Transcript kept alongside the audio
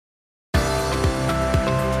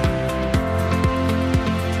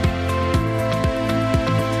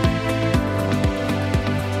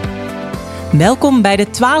Welkom bij de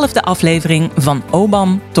 12e aflevering van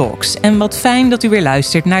OBAM Talks. En wat fijn dat u weer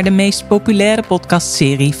luistert naar de meest populaire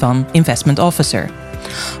podcastserie van Investment Officer.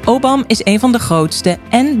 OBAM is een van de grootste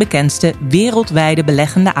en bekendste wereldwijde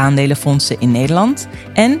beleggende aandelenfondsen in Nederland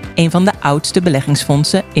en een van de oudste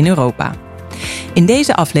beleggingsfondsen in Europa. In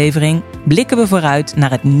deze aflevering blikken we vooruit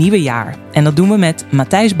naar het nieuwe jaar. En dat doen we met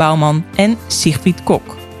Matthijs Bouwman en Siegfried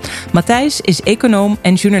Kok. Matthijs is econoom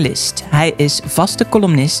en journalist. Hij is vaste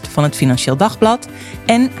columnist van het Financieel Dagblad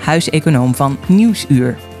en huiseconoom van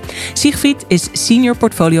Nieuwsuur. Siegfried is senior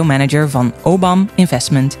portfolio manager van OBAM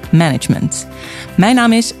Investment Management. Mijn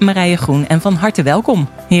naam is Marije Groen en van harte welkom,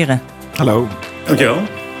 heren. Hallo. Dankjewel.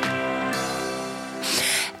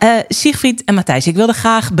 Siegfried en Matthijs, ik wilde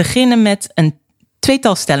graag beginnen met een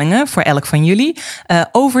tweetal stellingen voor elk van jullie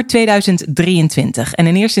over 2023. En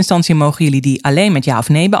in eerste instantie mogen jullie die alleen met ja of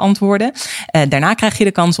nee beantwoorden. Daarna krijg je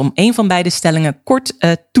de kans om een van beide stellingen kort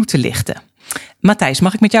toe te lichten. Matthijs,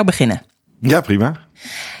 mag ik met jou beginnen? Ja, prima.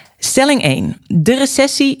 Stelling 1. De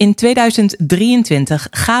recessie in 2023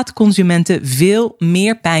 gaat consumenten veel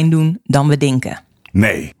meer pijn doen dan we denken.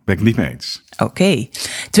 Nee, ben ik niet mee eens. Oké.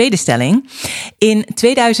 Tweede stelling. In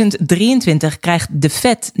 2023 krijgt de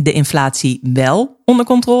Fed de inflatie wel onder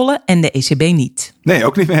controle en de ECB niet. Nee,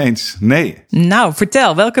 ook niet mee eens. Nee. Nou,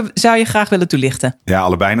 vertel. Welke zou je graag willen toelichten? Ja,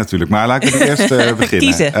 allebei natuurlijk. Maar laten we eerst beginnen.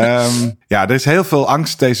 Kiezen. Ja, er is heel veel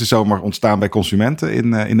angst deze zomer ontstaan bij consumenten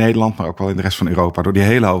in Nederland, maar ook wel in de rest van Europa, door die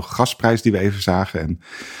hele hoge gasprijs die we even zagen. En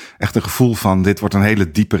echt een gevoel van dit wordt een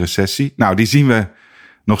hele diepe recessie. Nou, die zien we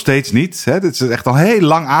nog steeds niet. Hè? Dit is echt al heel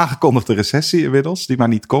lang aangekondigde recessie inmiddels, die maar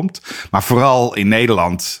niet komt. Maar vooral in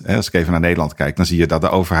Nederland, hè, als ik even naar Nederland kijk, dan zie je dat de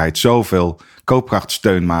overheid zoveel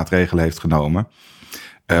koopkrachtsteunmaatregelen heeft genomen.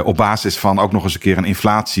 Op basis van ook nog eens een keer een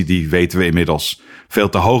inflatie die, weten we inmiddels, veel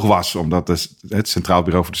te hoog was. Omdat het Centraal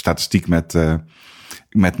Bureau voor de Statistiek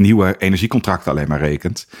met nieuwe energiecontracten alleen maar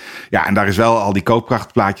rekent. Ja, en daar is wel al die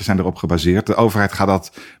koopkrachtplaatjes zijn erop gebaseerd. De overheid gaat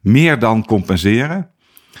dat meer dan compenseren.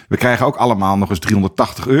 We krijgen ook allemaal nog eens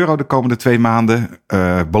 €380 de komende 2 maanden.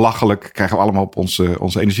 Belachelijk, krijgen we allemaal op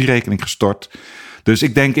onze energierekening gestort. Dus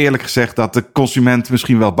ik denk eerlijk gezegd dat de consument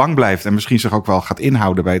misschien wel bang blijft en misschien zich ook wel gaat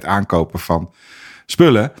inhouden bij het aankopen van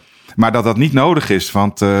spullen. Maar dat niet nodig is,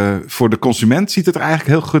 want voor de consument ziet het er eigenlijk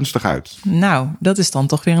heel gunstig uit. Nou, dat is dan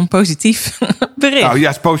toch weer een positief bericht. Nou ja,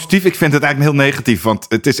 is positief. Ik vind het eigenlijk heel negatief, want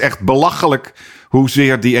het is echt belachelijk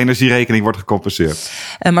hoezeer die energierekening wordt gecompenseerd.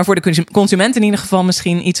 Maar voor de consument in ieder geval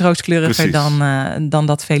misschien iets rooskleuriger dan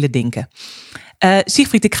dat velen denken.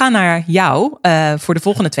 Siegfried, ik ga naar jou voor de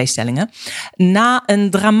volgende 2 stellingen. Na een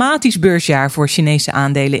dramatisch beursjaar voor Chinese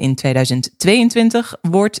aandelen in 2022...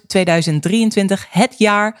 wordt 2023 het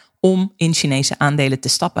jaar om in Chinese aandelen te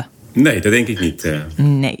stappen. Nee, dat denk ik niet.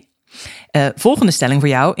 Nee. Volgende stelling voor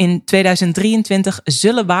jou. In 2023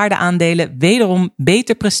 zullen waardeaandelen wederom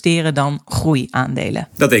beter presteren dan groeiaandelen.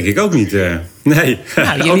 Dat denk ik ook niet. Nee,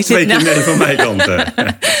 nou, ook 2 keer nee van mijn kant.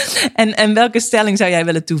 En welke stelling zou jij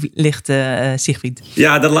willen toelichten, Siegfried?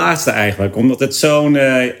 Ja, de laatste eigenlijk. Omdat het zo'n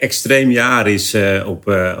extreem jaar is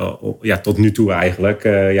tot nu toe eigenlijk.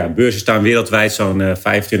 Beurzen staan wereldwijd zo'n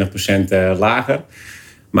 25% lager.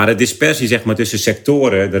 Maar de dispersie zeg maar, tussen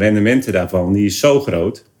sectoren, de rendementen daarvan, die is zo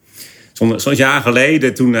groot. Zo'n jaar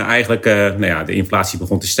geleden, toen eigenlijk de inflatie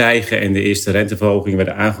begon te stijgen en de eerste renteverhogingen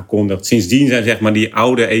werden aangekondigd. Sindsdien zijn zeg maar, die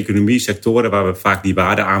oude economie-sectoren, waar we vaak die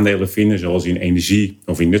waardeaandelen vinden, zoals in energie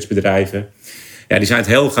of in nutsbedrijven, ja, die zijn het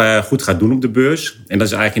heel goed gaan doen op de beurs. En dat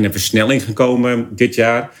is eigenlijk in een versnelling gekomen dit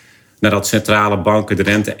jaar, nadat centrale banken de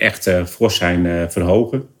rente echt fors zijn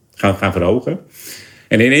gaan verhogen.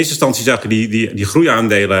 En in eerste instantie zag je die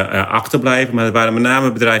groeiaandelen achterblijven, maar er waren met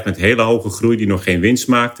name bedrijven met hele hoge groei die nog geen winst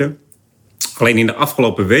maakten. Alleen in de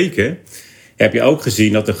afgelopen weken heb je ook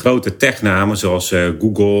gezien dat de grote technamen zoals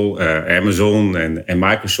Google, Amazon en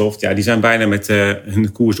Microsoft, ja, die zijn bijna met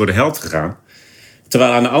hun koers door de helft gegaan.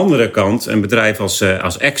 Terwijl aan de andere kant een bedrijf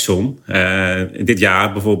als Exxon dit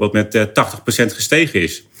jaar bijvoorbeeld met 80% gestegen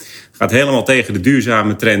is. Het gaat helemaal tegen de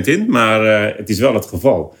duurzame trend in, maar het is wel het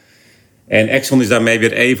geval. En Exxon is daarmee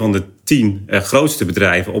weer een van de 10 grootste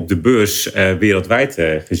bedrijven op de beurs wereldwijd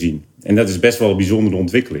gezien. En dat is best wel een bijzondere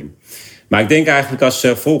ontwikkeling. Maar ik denk eigenlijk als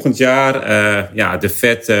volgend jaar, de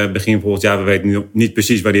Fed begin volgend jaar, we weten nu niet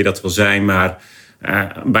precies wanneer dat zal zijn, maar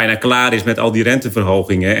bijna klaar is met al die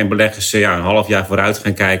renteverhogingen en beleggers een half jaar vooruit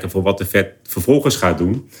gaan kijken voor wat de Fed vervolgens gaat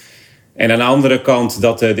doen. En aan de andere kant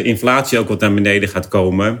dat de inflatie ook wat naar beneden gaat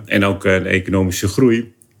komen en ook de economische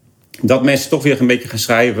groei. Dat mensen toch weer een beetje gaan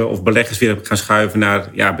schuiven of beleggers weer gaan schuiven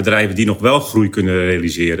naar bedrijven die nog wel groei kunnen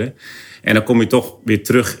realiseren. En dan kom je toch weer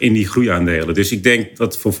terug in die groeiaandelen. Dus ik denk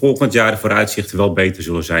dat voor volgend jaar de vooruitzichten wel beter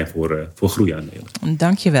zullen zijn voor groeiaandelen.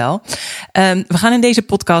 Dankjewel. We gaan in deze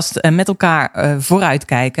podcast met elkaar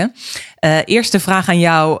vooruitkijken. Eerste vraag aan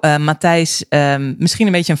jou, Matthijs. Misschien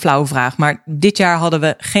een beetje een flauwe vraag, maar dit jaar hadden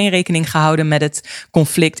we geen rekening gehouden met het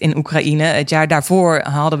conflict in Oekraïne. Het jaar daarvoor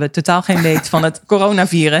hadden we totaal geen weet van het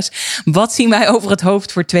coronavirus. Wat zien wij over het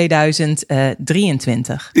hoofd voor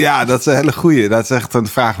 2023? Ja, dat is een hele goeie. Dat is echt een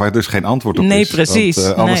vraag waar dus geen antwoord op is. Nee, precies.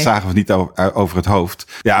 Want, anders zagen we het niet over het hoofd.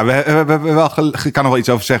 Ja, ik kan er wel iets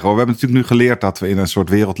over zeggen hoor. We hebben natuurlijk nu geleerd dat we in een soort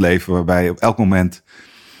wereld leven waarbij op elk moment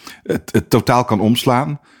het totaal kan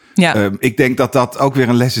omslaan. Ja. Ik denk dat dat ook weer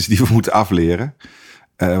een les is die we moeten afleren.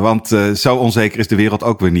 Want zo onzeker is de wereld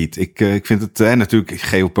ook weer niet. Ik vind het natuurlijk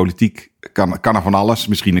geopolitiek kan er van alles.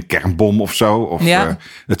 Misschien een kernbom of zo. Of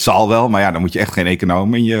het zal wel. Maar ja, dan moet je echt geen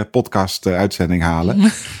econoom in je podcast uitzending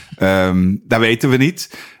halen. Dat weten we niet.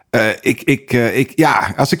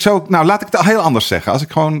 Als ik zo... Nou, laat ik het al heel anders zeggen. Als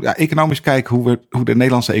ik gewoon economisch kijk hoe de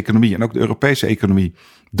Nederlandse economie en ook de Europese economie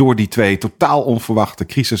door die twee totaal onverwachte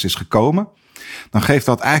crisis is gekomen, dan geeft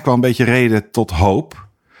dat eigenlijk wel een beetje reden tot hoop.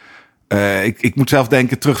 Ik moet zelf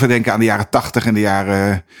terugdenken aan de jaren 80 en de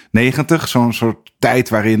jaren 90. Zo'n soort tijd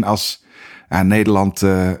waarin als Nederland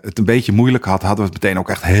het een beetje moeilijk had, hadden we het meteen ook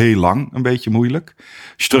echt heel lang een beetje moeilijk. Als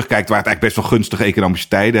je terugkijkt, waren het eigenlijk best wel gunstige economische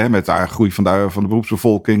tijden. Hè, met de groei van de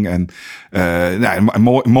beroepsbevolking en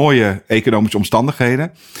mooie economische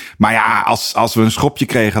omstandigheden. Maar ja, als we een schopje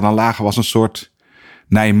kregen, dan lagen we als een soort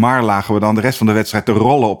maar lagen we dan de rest van de wedstrijd te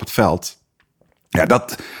rollen op het veld. Ja,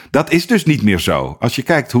 dat is dus niet meer zo. Als je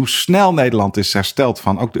kijkt hoe snel Nederland is hersteld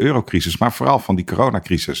van ook de eurocrisis, maar vooral van die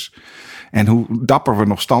coronacrisis. En hoe dapper we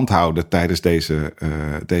nog stand houden tijdens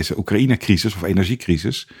deze Oekraïne-crisis of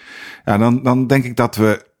energiecrisis. Ja, dan denk ik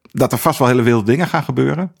dat er vast wel hele wilde dingen gaan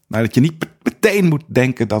gebeuren. Maar dat je niet meteen moet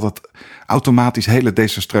denken dat het automatisch hele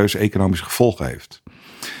desastreuze economische gevolgen heeft.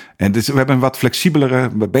 En dus we hebben een wat flexibelere,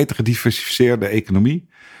 beter gediversifieerde economie.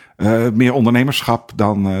 Meer ondernemerschap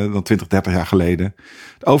dan 20, 30 jaar geleden.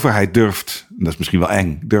 De overheid durft, dat is misschien wel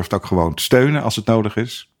eng, durft ook gewoon te steunen als het nodig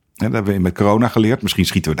is. Dat hebben we met corona geleerd. Misschien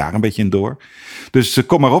schieten we daar een beetje in door. Dus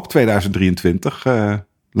kom maar op 2023.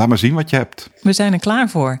 Laat maar zien wat je hebt. We zijn er klaar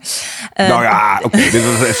voor. Nou ja, oké. Dit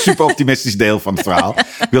is een super optimistisch deel van het verhaal.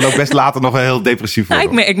 Ik wil ook best later nog wel heel depressief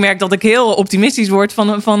worden. Ik merk dat ik heel optimistisch word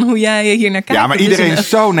van hoe jij hier naar kijkt. Ja, maar iedereen is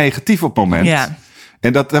zo negatief op het moment. Ja.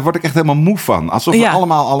 En daar word ik echt helemaal moe van. Alsof we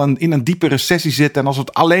allemaal al in een diepe recessie zitten. En als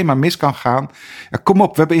het alleen maar mis kan gaan. Ja, kom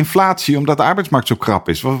op, we hebben inflatie omdat de arbeidsmarkt zo krap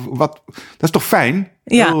is. Dat is toch fijn?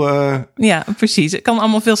 Ja, precies. Het kan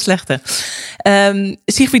allemaal veel slechter.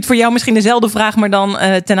 Siegfried, voor jou misschien dezelfde vraag, maar dan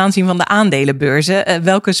ten aanzien van de aandelenbeurzen.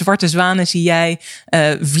 Welke zwarte zwanen zie jij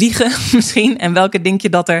vliegen misschien? En welke denk je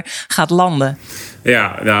dat er gaat landen?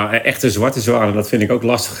 Ja, nou, echte zwarte zwanen, dat vind ik ook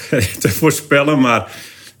lastig te voorspellen. Maar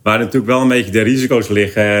waar natuurlijk wel een beetje de risico's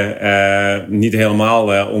liggen, niet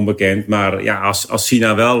helemaal onbekend. Maar ja, als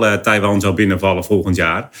China wel Taiwan zou binnenvallen volgend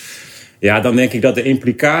jaar, ja, dan denk ik dat de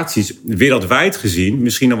implicaties wereldwijd gezien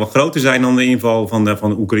misschien nog wel groter zijn dan de inval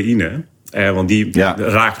van Oekraïne. Want die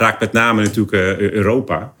raakt met name natuurlijk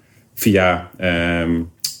Europa via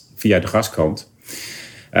de gaskant.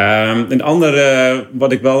 Een andere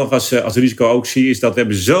wat ik wel nog als risico ook zie, is dat we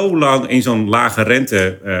hebben zo lang in zo'n lage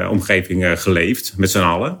renteomgeving geleefd met z'n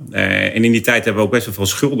allen. En in die tijd hebben we ook best wel veel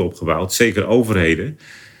schulden opgebouwd, zeker overheden.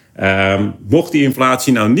 Mocht die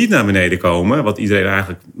inflatie nou niet naar beneden komen, wat iedereen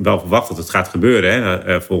eigenlijk wel verwacht dat het gaat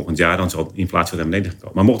gebeuren volgend jaar, dan zal de inflatie naar beneden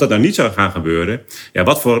komen. Maar mocht dat nou niet zo gaan gebeuren, ja,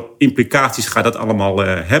 wat voor implicaties gaat dat allemaal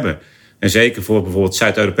hebben? En zeker voor bijvoorbeeld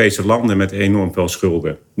Zuid-Europese landen met enorm veel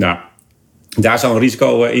schulden. Nou, daar zou een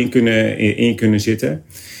risico in kunnen zitten.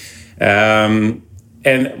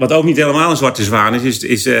 En wat ook niet helemaal een zwarte zwaan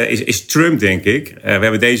is Trump, denk ik. We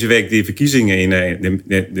hebben deze week die verkiezingen in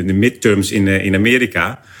de midterms in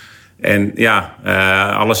Amerika. En ja,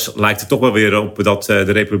 alles lijkt er toch wel weer op dat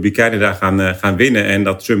de Republikeinen daar gaan winnen. En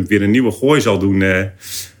dat Trump weer een nieuwe gooi zal doen.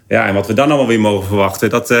 Ja, en wat we dan allemaal weer mogen verwachten,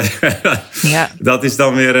 dat is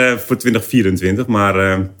dan weer voor 2024.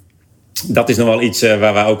 Maar dat is nog wel iets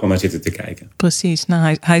waar wij ook al naar zitten te kijken. Precies.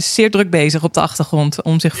 Nou, hij is zeer druk bezig op de achtergrond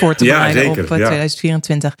om zich voor te bereiden op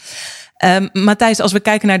 2024. Matthijs, als we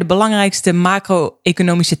kijken naar de belangrijkste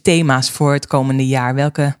macro-economische thema's voor het komende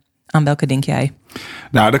jaar, aan welke denk jij?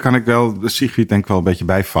 Nou, daar kan ik wel, Siegfried, denk ik wel een beetje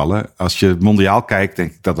bijvallen. Als je mondiaal kijkt,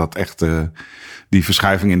 denk ik dat dat echt die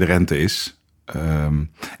verschuiving in de rente is.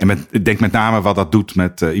 En ik denk met name wat dat doet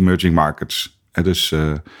met emerging markets.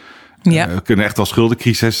 We kunnen echt wel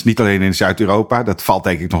schuldencrisis, niet alleen in Zuid-Europa. Dat valt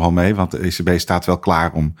denk ik nog wel mee, want de ECB staat wel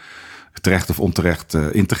klaar om terecht of onterecht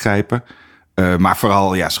in te grijpen. Maar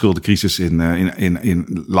vooral schuldencrisis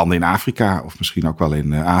in landen in Afrika of misschien ook wel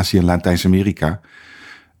in Azië en Latijns-Amerika.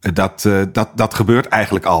 Dat gebeurt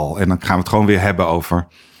eigenlijk al. En dan gaan we het gewoon weer hebben over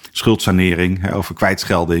schuldsanering, over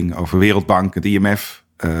kwijtschelding, over Wereldbank, het IMF.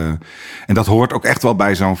 En dat hoort ook echt wel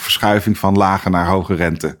bij zo'n verschuiving van lage naar hoge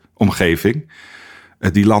rente omgeving.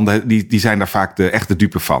 Die landen die zijn daar vaak de echte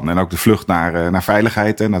dupe van. En ook de vlucht naar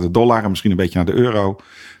veiligheid, naar de dollar en misschien een beetje naar de euro.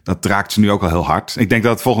 Dat raakt ze nu ook al heel hard. Ik denk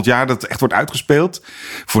dat het volgend jaar dat echt wordt uitgespeeld.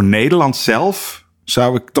 Voor Nederland zelf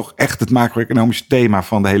zou ik toch echt het macro-economische thema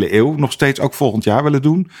van de hele eeuw nog steeds ook volgend jaar willen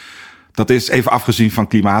doen. Dat is even afgezien van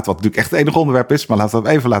klimaat, wat natuurlijk echt het enige onderwerp is, maar laten we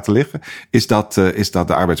het even laten liggen, is dat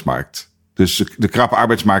de arbeidsmarkt. Dus de krappe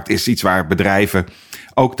arbeidsmarkt is iets waar bedrijven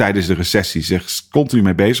ook tijdens de recessie zich continu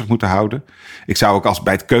mee bezig moeten houden. Ik zou ook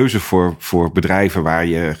bij het keuze voor bedrijven waar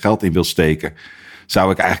je geld in wil steken,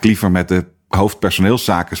 zou ik eigenlijk liever met de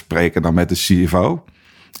hoofdpersoneelszaken spreken dan met de CFO.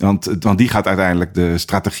 Want die gaat uiteindelijk de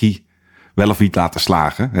strategie wel of niet laten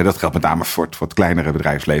slagen. Dat geldt met name voor het kleinere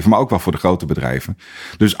bedrijfsleven, maar ook wel voor de grote bedrijven.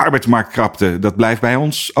 Dus arbeidsmarktkrapte, dat blijft bij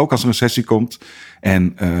ons, ook als er een recessie komt.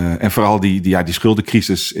 En vooral die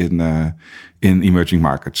schuldencrisis in emerging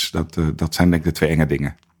markets. Dat zijn denk ik de twee enge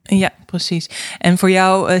dingen. Ja, precies. En voor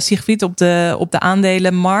jou, Sigfried, op de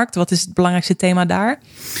aandelenmarkt, wat is het belangrijkste thema daar?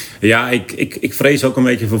 Ja, ik vrees ook een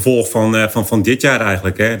beetje vervolg van dit jaar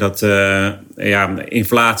eigenlijk. Hè? Dat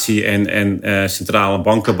inflatie en centrale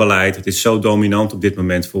bankenbeleid, het is zo dominant op dit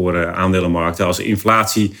moment voor aandelenmarkten. Als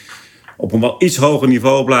inflatie op een wel iets hoger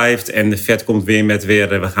niveau blijft en de Fed komt weer met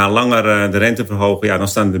we gaan langer de rente verhogen, dan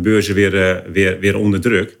staan de beurzen weer onder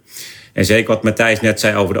druk. En zeker wat Matthijs net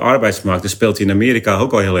zei over de arbeidsmarkt, dat speelt in Amerika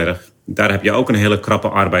ook al heel erg. Daar heb je ook een hele krappe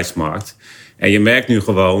arbeidsmarkt. En je merkt nu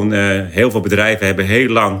gewoon, heel veel bedrijven hebben heel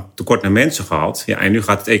lang tekort naar mensen gehad. Ja, en nu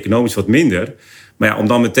gaat het economisch wat minder. Maar ja, om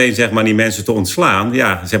dan meteen zeg maar die mensen te ontslaan,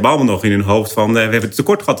 ze hebben allemaal nog in hun hoofd van we hebben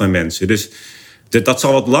tekort gehad aan mensen. Dus dat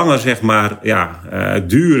zal wat langer zeg maar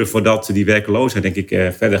duren voordat die werkloosheid denk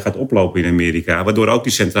ik verder gaat oplopen in Amerika. Waardoor ook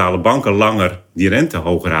die centrale banken langer die rente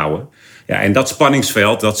hoger houden. Ja, en dat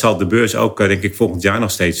spanningsveld, dat zal de beurs ook, denk ik, volgend jaar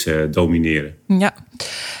nog steeds domineren. Ja.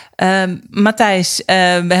 Matthijs,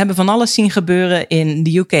 we hebben van alles zien gebeuren in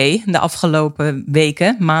de UK de afgelopen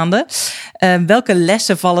weken, maanden. Welke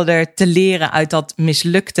lessen vallen er te leren uit dat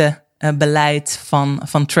mislukte beleid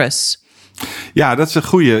van Truss? Ja, dat is een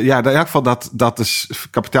goeie. Ja, in elk geval dat de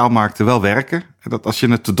kapitaalmarkten wel werken. Dat als je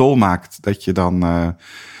het te dol maakt, dat je dan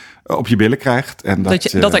op je billen krijgt. En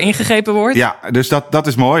dat er ingegrepen wordt? Ja, dus dat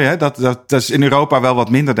is mooi. Hè? Dat is in Europa wel wat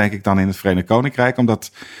minder, denk ik, dan in het Verenigd Koninkrijk.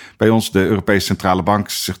 Omdat bij ons de Europese Centrale Bank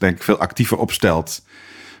zich, denk ik, veel actiever opstelt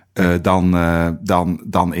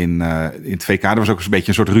dan in het VK. Er was ook een beetje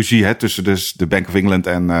een soort ruzie tussen dus de Bank of England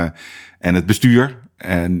en het bestuur.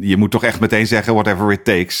 En je moet toch echt meteen zeggen, whatever it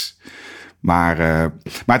takes. Maar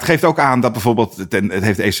het geeft ook aan dat bijvoorbeeld, het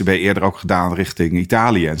heeft de ECB eerder ook gedaan richting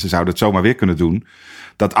Italië. En ze zouden het zomaar weer kunnen doen.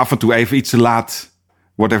 Dat af en toe even iets te laat,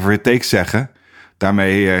 whatever it takes zeggen.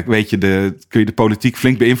 Daarmee kun je de politiek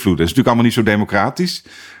flink beïnvloeden. Dat is natuurlijk allemaal niet zo democratisch.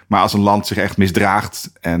 Maar als een land zich echt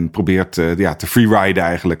misdraagt en probeert te freeriden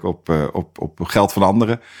eigenlijk op geld van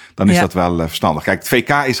anderen, dan is dat wel verstandig. Kijk, het VK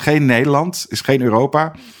is geen Nederland, is geen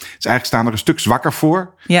Europa. Dus eigenlijk staan er een stuk zwakker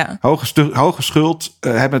voor. Ja. Hoge schuld,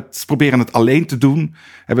 proberen het alleen te doen.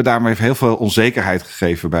 Hebben daarmee heel veel onzekerheid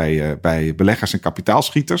gegeven bij beleggers en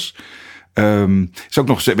kapitaalschieters. Is ook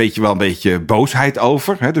nog een beetje boosheid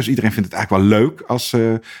over. Hè? Dus iedereen vindt het eigenlijk wel leuk als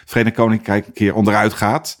het Verenigd Koninkrijk een keer onderuit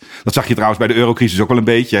gaat. Dat zag je trouwens bij de eurocrisis ook wel een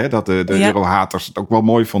beetje. Hè? Dat de eurohaters het ook wel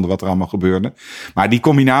mooi vonden wat er allemaal gebeurde. Maar die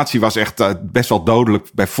combinatie was echt best wel dodelijk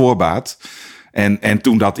bij voorbaat. En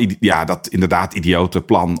toen dat inderdaad idiote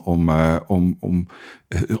plan om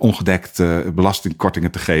ongedekt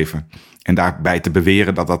belastingkortingen te geven. En daarbij te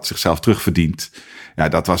beweren dat zichzelf terugverdient. Ja,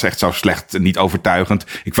 dat was echt zo slecht, niet overtuigend.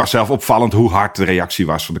 Ik was zelf opvallend hoe hard de reactie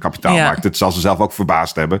was van de kapitaalmarkt. Ja. Het zal ze zelf ook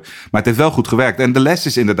verbaasd hebben. Maar het heeft wel goed gewerkt. En de les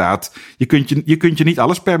is inderdaad, je kunt je niet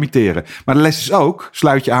alles permitteren. Maar de les is ook,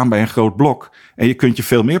 sluit je aan bij een groot blok. En je kunt je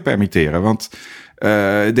veel meer permitteren. Want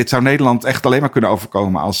dit zou Nederland echt alleen maar kunnen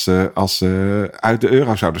overkomen als ze uit de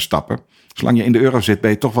euro zouden stappen. Zolang je in de euro zit,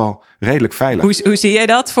 ben je toch wel redelijk veilig. Hoe zie jij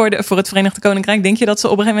dat voor het Verenigd Koninkrijk? Denk je dat ze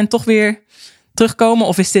op een gegeven moment toch weer terugkomen?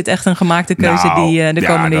 Of is dit echt een gemaakte keuze die de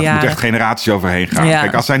komende jaren? Er moet echt generaties overheen gaan. Ja.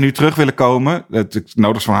 Kijk, als zij nu terug willen komen, dat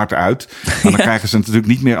nodig ze van harte uit. Dan krijgen ze natuurlijk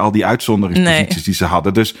niet meer al die uitzonderingsposities die ze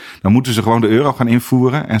hadden. Dus dan moeten ze gewoon de euro gaan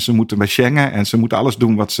invoeren. En ze moeten bij Schengen. En ze moeten alles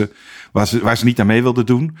doen waar ze niet aan mee wilden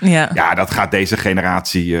doen. Ja, dat gaat deze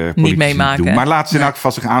generatie niet meemaken doen. Maar laten ze in elk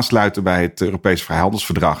geval zich aansluiten bij het Europees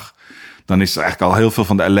Vrijhandelsverdrag. dan is er eigenlijk al heel veel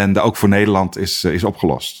van de ellende, ook voor Nederland, is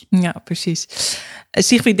opgelost. Ja, precies.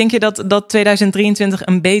 Sigrid, denk je dat 2023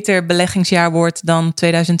 een beter beleggingsjaar wordt dan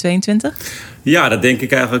 2022? Ja, dat denk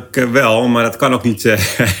ik eigenlijk wel. Maar dat kan ook niet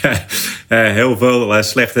heel veel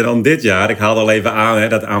slechter dan dit jaar. Ik haalde al even aan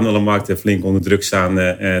dat de aandelenmarkten flink onder druk staan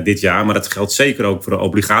dit jaar. Maar dat geldt zeker ook voor de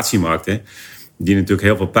obligatiemarkten. Die natuurlijk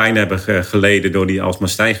heel veel pijn hebben geleden door die alsmaar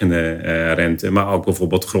stijgende rente. Maar ook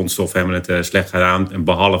bijvoorbeeld grondstoffen hebben het slecht gedaan.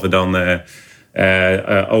 Behalve dan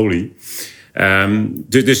olie.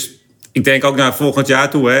 Dus ik denk ook naar volgend jaar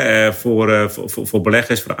toe, voor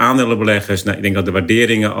beleggers, voor aandelenbeleggers. Nou, ik denk dat de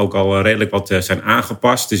waarderingen ook al redelijk wat zijn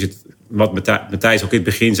aangepast. Er zit, wat Matthijs ook in het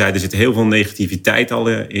begin zei, er zit heel veel negativiteit al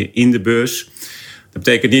in de beurs. Dat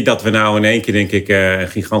betekent niet dat we nou in één keer, denk ik, een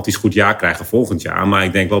gigantisch goed jaar krijgen volgend jaar. Maar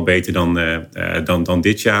ik denk wel beter dan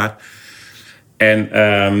dit jaar. En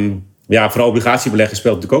voor obligatiebeleggers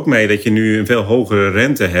speelt het natuurlijk ook mee dat je nu een veel hogere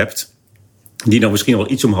rente hebt. Die dan misschien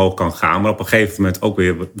wel iets omhoog kan gaan, maar op een gegeven moment ook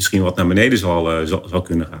weer misschien wat naar beneden zal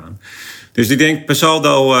kunnen gaan. Dus ik denk per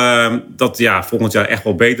saldo dat volgend jaar echt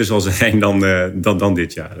wel beter zal zijn dan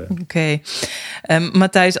dit jaar. Oké.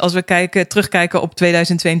 Matthijs, als we terugkijken op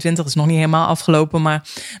 2022, dat is nog niet helemaal afgelopen, maar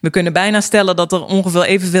we kunnen bijna stellen dat er ongeveer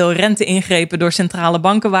evenveel rente-ingrepen door centrale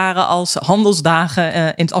banken waren als handelsdagen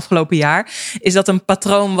in het afgelopen jaar. Is dat een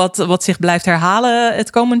patroon wat zich blijft herhalen het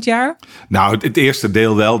komend jaar? Nou, het eerste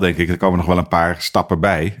deel wel, denk ik. Er komen nog wel een paar stappen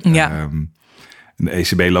bij. Ja. De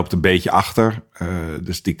ECB loopt een beetje achter.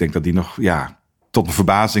 Dus ik denk dat die nog, tot een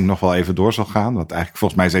verbazing nog wel even door zal gaan. Want eigenlijk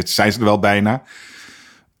volgens mij zijn ze er wel bijna.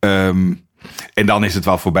 En dan is het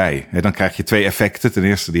wel voorbij. Dan krijg je 2 effecten. Ten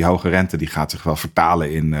eerste, die hoge rente die gaat zich wel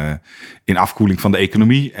vertalen in afkoeling van de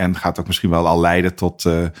economie. En gaat ook misschien wel al leiden tot,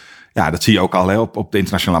 dat zie je ook al op de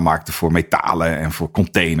internationale markten voor metalen en voor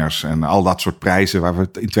containers. En al dat soort prijzen waar we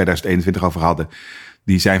het in 2021 over hadden.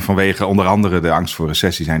 Die zijn vanwege onder andere de angst voor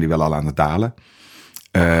recessie zijn die wel al aan het dalen.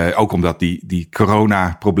 Ook omdat die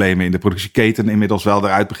corona-problemen in de productieketen inmiddels wel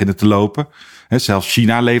eruit beginnen te lopen. Zelfs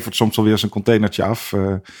China levert soms alweer zijn containertje af.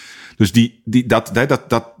 Dus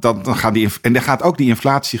dan gaat en dan gaat ook die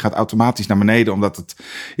inflatie automatisch naar beneden.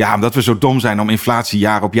 Omdat we zo dom zijn om inflatie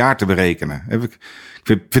jaar op jaar te berekenen. Ik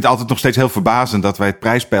vind het altijd nog steeds heel verbazend dat wij het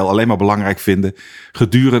prijspeil alleen maar belangrijk vinden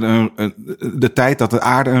gedurende de tijd dat de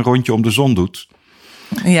aarde een rondje om de zon doet.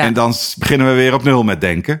 Ja. En dan beginnen we weer op nul met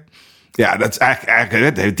denken. Ja, dat is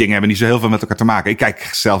eigenlijk de dingen hebben niet zo heel veel met elkaar te maken. Ik kijk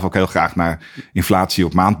zelf ook heel graag naar inflatie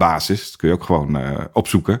op maandbasis. Dat kun je ook gewoon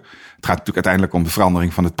opzoeken. Het gaat natuurlijk uiteindelijk om de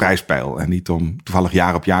verandering van het prijspeil en niet om toevallig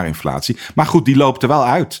jaar op jaar inflatie. Maar goed, die loopt er wel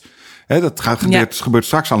uit. Dat gebeurt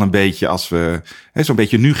straks al een beetje als we zo'n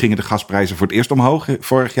beetje nu gingen de gasprijzen voor het eerst omhoog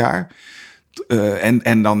vorig jaar.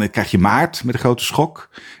 En dan krijg je maart met een grote schok.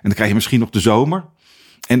 En dan krijg je misschien nog de zomer.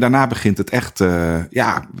 En daarna begint het echt,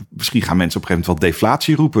 misschien gaan mensen op een gegeven moment wel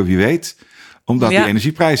deflatie roepen, wie weet. Omdat die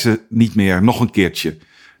energieprijzen niet meer nog een keertje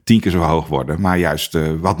 10 keer zo hoog worden, maar juist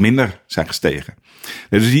wat minder zijn gestegen.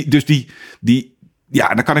 Dan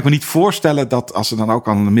kan ik me niet voorstellen dat als er dan ook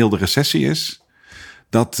al een milde recessie is,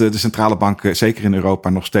 dat de centrale banken, zeker in Europa,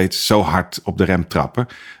 nog steeds zo hard op de rem trappen.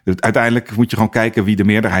 Uiteindelijk moet je gewoon kijken wie de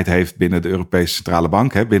meerderheid heeft binnen de Europese Centrale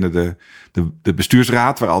Bank. Binnen de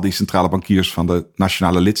bestuursraad, waar al die centrale bankiers van de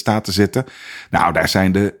nationale lidstaten zitten. Nou, daar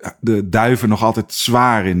zijn de duiven nog altijd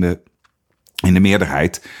zwaar in de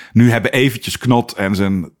meerderheid. Nu hebben eventjes Knot en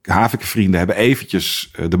zijn havikenvrienden hebben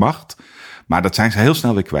eventjes de macht. Maar dat zijn ze heel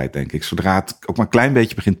snel weer kwijt, denk ik. Zodra het ook maar een klein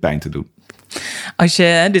beetje begint pijn te doen.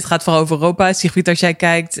 Dit gaat vooral over Europa. Sigrid, als jij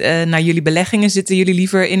kijkt naar jullie beleggingen, zitten jullie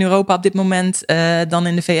liever in Europa op dit moment dan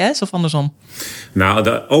in de VS of andersom? Nou,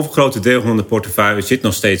 de overgrote deel van de portefeuille zit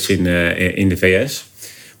nog steeds in de VS.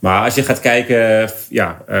 Maar als je gaat kijken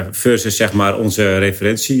versus zeg maar onze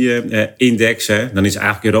referentie-index, dan is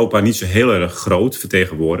eigenlijk Europa niet zo heel erg groot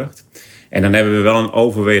vertegenwoordigd. En dan hebben we wel een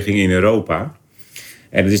overweging in Europa.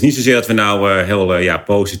 En het is niet zozeer dat we nou heel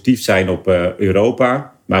positief zijn op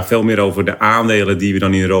Europa, maar veel meer over de aandelen die we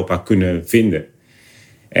dan in Europa kunnen vinden.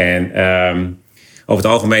 En over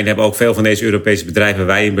het algemeen hebben ook veel van deze Europese bedrijven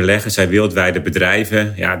waar wij in beleggen, zijn wereldwijde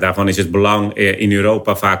bedrijven. Ja, daarvan is het belang in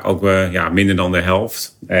Europa vaak ook minder dan de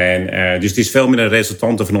helft. En dus het is veel meer een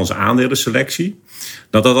resultante van onze aandelenselectie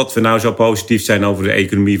dan dat we nou zo positief zijn over de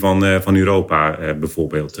economie van Europa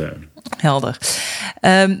bijvoorbeeld. Helder.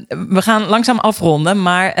 We gaan langzaam afronden,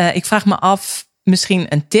 maar ik vraag me af, misschien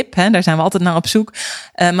een tip, daar zijn we altijd naar op zoek.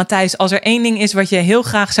 Matthijs, als er één ding is wat je heel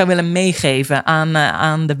graag zou willen meegeven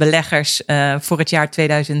aan de beleggers voor het jaar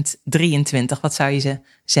 2023, wat zou je ze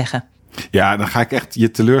zeggen? Ja, dan ga ik echt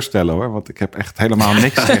je teleurstellen hoor, want ik heb echt helemaal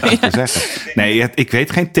niks te zeggen. Nee, ik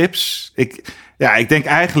weet geen tips. Ik denk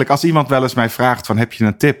eigenlijk als iemand wel eens mij vraagt van heb je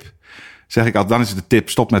een tip? zeg ik altijd, dan is de tip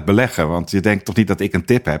stop met beleggen. Want je denkt toch niet dat ik een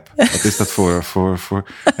tip heb. Wat is dat voor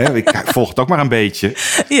hè? Ik volg het ook maar een beetje.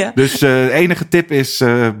 Ja. Dus de enige tip is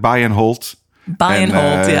buy and hold. Buy and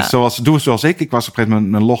hold, ja. Doe zoals ik. Ik was op een gegeven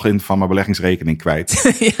moment mijn login van mijn beleggingsrekening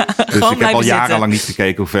kwijt. Ja, dus ik heb al jarenlang niet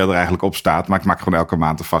gekeken hoeveel er eigenlijk op staat. Maar ik maak gewoon elke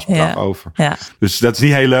maand een vast bedrag over. Ja. Dus dat is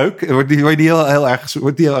niet heel leuk. Het wordt niet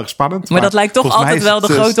heel erg spannend. Maar dat lijkt toch altijd wel de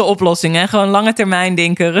grote oplossing. Hè? Gewoon lange termijn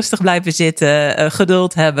denken, rustig blijven zitten,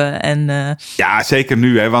 geduld hebben. Ja, zeker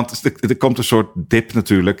nu. Hè? Want er komt een soort dip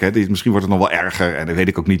natuurlijk. Hè? Misschien wordt het nog wel erger. En dat weet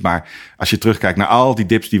ik ook niet. Maar als je terugkijkt naar al die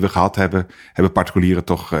dips die we gehad hebben particulieren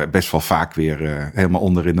toch best wel vaak weer helemaal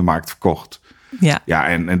onder in de markt verkocht. Ja,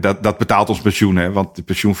 en dat betaalt ons pensioen, hè? Want de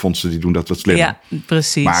pensioenfondsen die doen dat wat slimmer. Ja,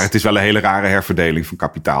 precies. Maar het is wel een hele rare herverdeling van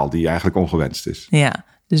kapitaal die eigenlijk ongewenst is. Ja,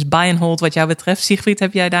 dus buy and hold wat jou betreft. Siegfried,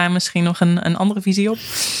 heb jij daar misschien nog een andere visie op?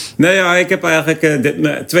 Nou ja, ik heb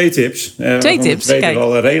eigenlijk 2 tips. 2 tips, kijk. Het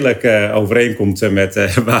wel redelijk overeenkomt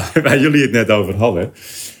met waar jullie het net over hadden.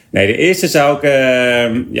 Nee, de eerste zou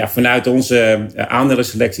ik, vanuit onze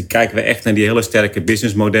aandelenselectie kijken we echt naar die hele sterke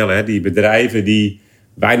businessmodellen. Hè? Die bedrijven die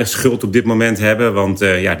weinig schuld op dit moment hebben. Want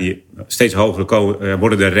die steeds hoger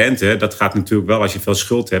worden de rente. Dat gaat natuurlijk wel, als je veel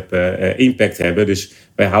schuld hebt, impact hebben. Dus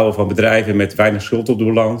wij houden van bedrijven met weinig schuld op de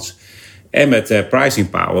balans. En met pricing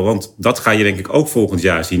power. Want dat ga je denk ik ook volgend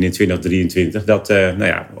jaar zien in 2023. Dat,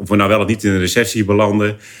 of we nou wel of niet in een recessie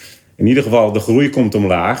belanden. In ieder geval, de groei komt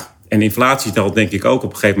omlaag. En inflatie zal denk ik ook op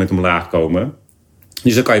een gegeven moment omlaag komen.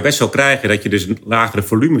 Dus dan kan je best wel krijgen dat je dus lagere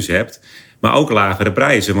volumes hebt. Maar ook lagere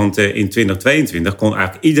prijzen. Want in 2022 kon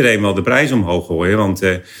eigenlijk iedereen wel de prijs omhoog gooien. Want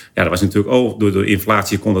dat was natuurlijk ook door de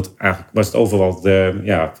inflatie was het overal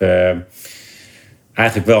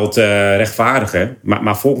eigenlijk wel te rechtvaardigen.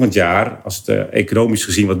 Maar volgend jaar, als het economisch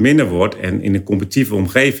gezien wat minder wordt en in een competitieve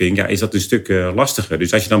omgeving, is dat een stuk lastiger.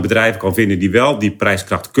 Dus als je dan bedrijven kan vinden die wel die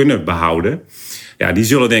prijskracht kunnen behouden, die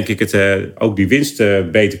zullen denk ik ook die winst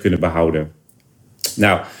beter kunnen behouden.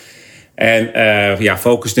 Nou, en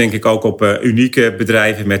focus denk ik ook op unieke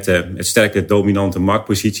bedrijven met sterke dominante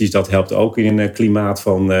marktposities. Dat helpt ook in een klimaat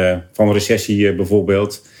van recessie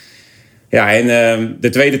bijvoorbeeld. Ja, en de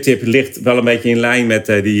tweede tip ligt wel een beetje in lijn met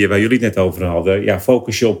die waar jullie het net over hadden. Ja,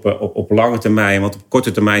 focus je op lange termijn. Want op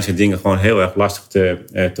korte termijn zijn dingen gewoon heel erg lastig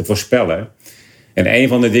te voorspellen. En een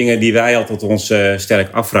van de dingen die wij altijd ons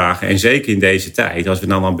sterk afvragen, en zeker in deze tijd, als we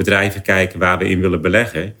dan naar bedrijven kijken waar we in willen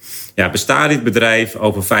beleggen. Ja, bestaat dit bedrijf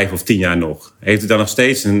over 5 of 10 jaar nog? Heeft het dan nog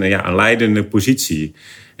steeds een leidende positie?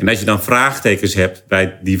 En als je dan vraagtekens hebt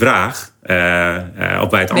bij die vraag, of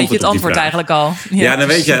bij het antwoord op die vraag. Weet je het antwoord eigenlijk al? Ja, dan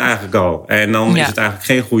weet je het eigenlijk al. En dan is het eigenlijk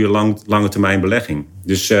geen goede lange termijn belegging.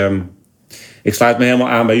 Dus ik sluit me helemaal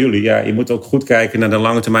aan bij jullie. Ja, je moet ook goed kijken naar de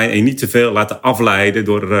lange termijn en niet te veel laten afleiden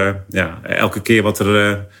door elke keer wat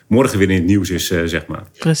er morgen weer in het nieuws is, zeg maar.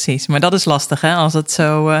 Precies, maar dat is lastig, hè? Als het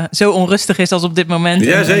zo onrustig is als op dit moment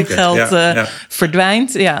en geld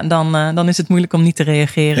verdwijnt, dan is het moeilijk om niet te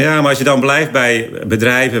reageren. Ja, maar als je dan blijft bij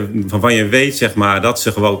bedrijven waarvan je weet, zeg maar, dat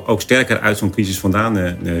ze gewoon ook sterker uit zo'n crisis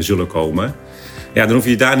vandaan zullen komen. Ja, dan hoef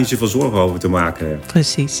je daar niet zoveel zorgen over te maken.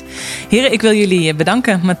 Precies. Heren, ik wil jullie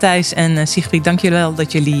bedanken. Matthijs en Siegfried, dank jullie wel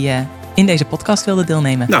dat jullie in deze podcast wilden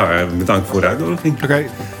deelnemen. Nou, bedankt voor de uitnodiging. Oké,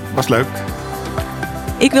 was leuk.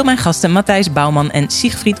 Ik wil mijn gasten Matthijs Bouwman en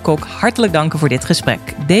Siegfried Kok hartelijk danken voor dit gesprek.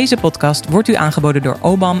 Deze podcast wordt u aangeboden door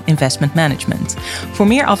OBAM Investment Management. Voor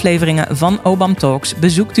meer afleveringen van OBAM Talks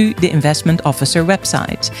bezoekt u de Investment Officer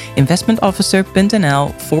website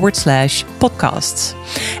investmentofficer.nl/podcasts.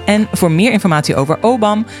 En voor meer informatie over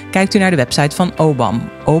OBAM kijkt u naar de website van OBAM,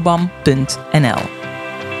 obam.nl.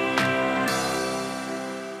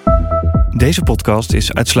 Deze podcast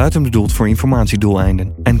is uitsluitend bedoeld voor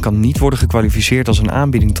informatiedoeleinden en kan niet worden gekwalificeerd als een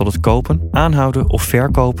aanbieding tot het kopen, aanhouden of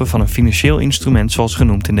verkopen van een financieel instrument zoals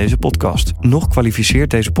genoemd in deze podcast. Nog kwalificeert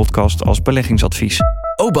deze podcast als beleggingsadvies.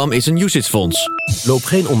 OBAM is een UCITS-fonds. Loop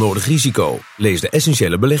geen onnodig risico. Lees de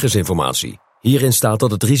essentiële beleggersinformatie. Hierin staat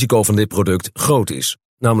dat het risico van dit product groot is,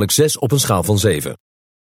 namelijk 6 op een schaal van 7.